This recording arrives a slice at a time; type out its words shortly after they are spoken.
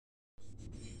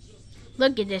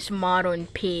Look at this modern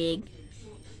pig.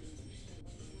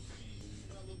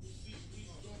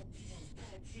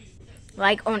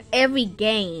 Like on every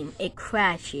game, it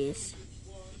crashes.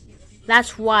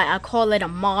 That's why I call it a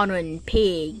modern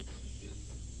pig.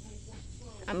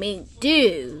 I mean,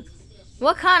 dude,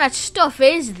 what kind of stuff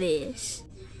is this?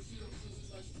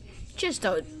 Just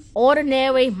an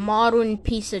ordinary modern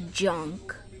piece of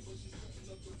junk.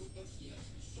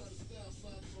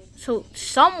 So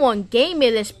someone gave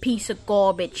me this piece of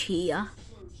garbage here.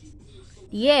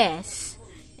 Yes,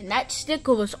 and that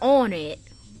sticker was on it.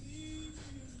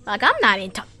 Like, I'm not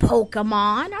into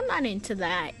Pokemon. I'm not into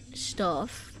that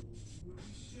stuff.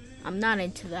 I'm not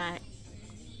into that.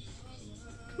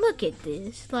 Look at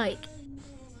this. Like,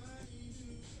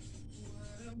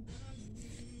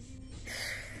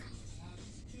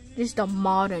 this is the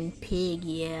modern pig,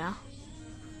 yeah.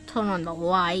 Turn on the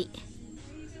light.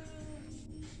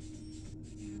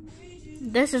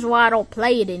 This is why I don't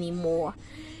play it anymore.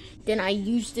 Then I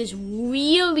use this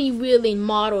really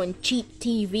modern cheap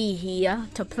TV here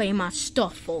to play my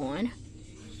stuff on.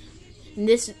 And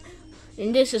this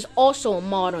is also a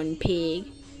modern pig.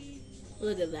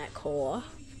 Look at that car.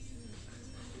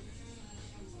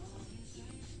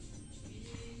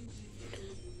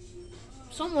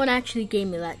 Someone actually gave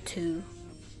me that too.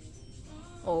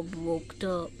 All broke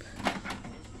up.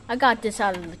 I got this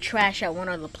out of the trash at one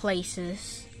of the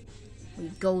places we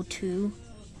go to.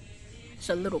 It's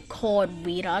a little card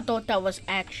reader. I thought that was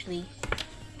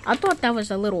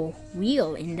a little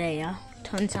wheel in there.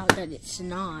 Turns out that it's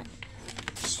not.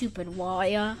 Stupid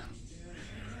wire.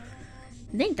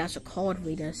 I think that's a card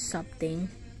reader or something.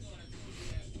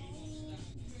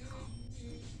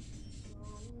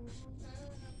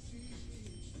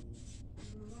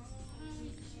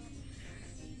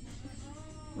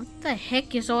 What the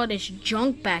heck is all this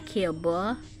junk back here,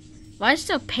 bruh? Why is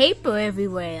there paper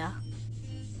everywhere?